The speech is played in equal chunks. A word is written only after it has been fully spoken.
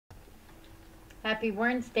Happy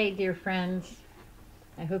Wednesday, dear friends.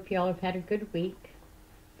 I hope you all have had a good week.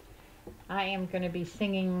 I am going to be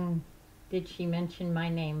singing Did She Mention My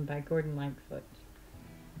Name by Gordon Lightfoot.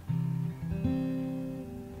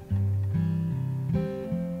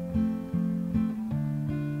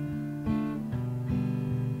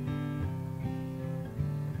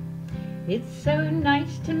 It's so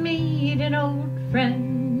nice to meet an old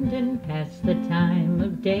friend and pass the time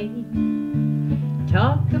of day.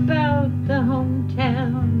 Talk about the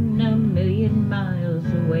hometown a million miles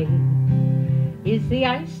away. Is the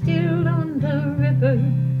ice still on the river?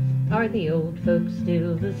 Are the old folks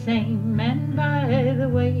still the same? And by the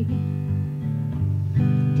way,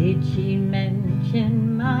 did she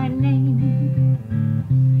mention my name?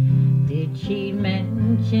 Did she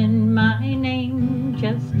mention my name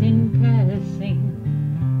just in passing?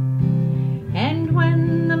 And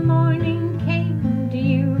when the morning came, do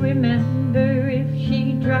you remember if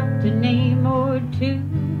she dropped a name or two?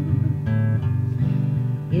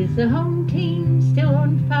 Is the home team still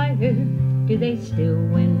on fire? Do they still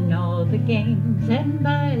win all the games? And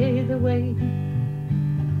by the way,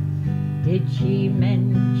 did she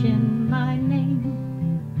mention my name?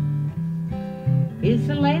 Is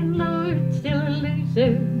the landlord still a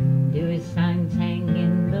loser? Do his signs hang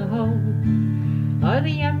in the hall? Are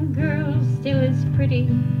the young girls still as pretty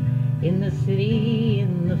in the city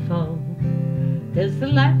in the fall? Does the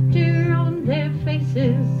laughter on their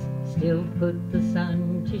faces still put the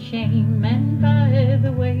sun to shame? And by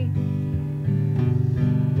the way,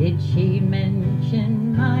 did she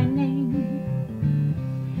mention my name?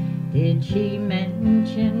 Did she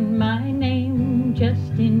mention my name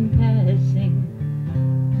just in passing?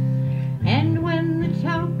 And when the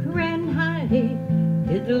talk ran high,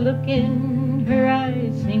 did the look in her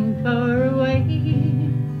eyes seem far away?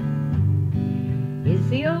 Is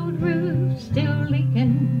the old roof still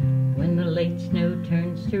leaking when the late snow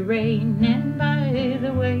turns to rain? And by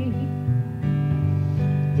the way,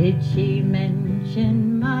 did she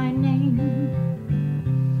mention my name?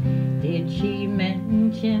 Did she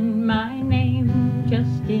mention my name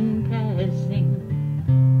just in passing?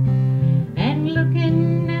 And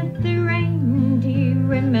looking at the rain, do you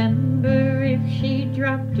remember if she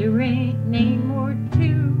dropped a name or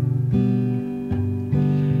two?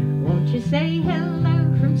 Won't you say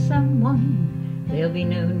hello from someone? There'll be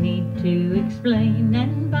no need to explain.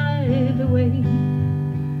 And by the way,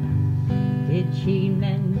 did she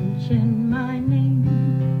mention my name?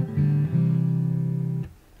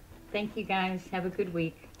 Thank you guys. Have a good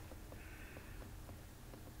week.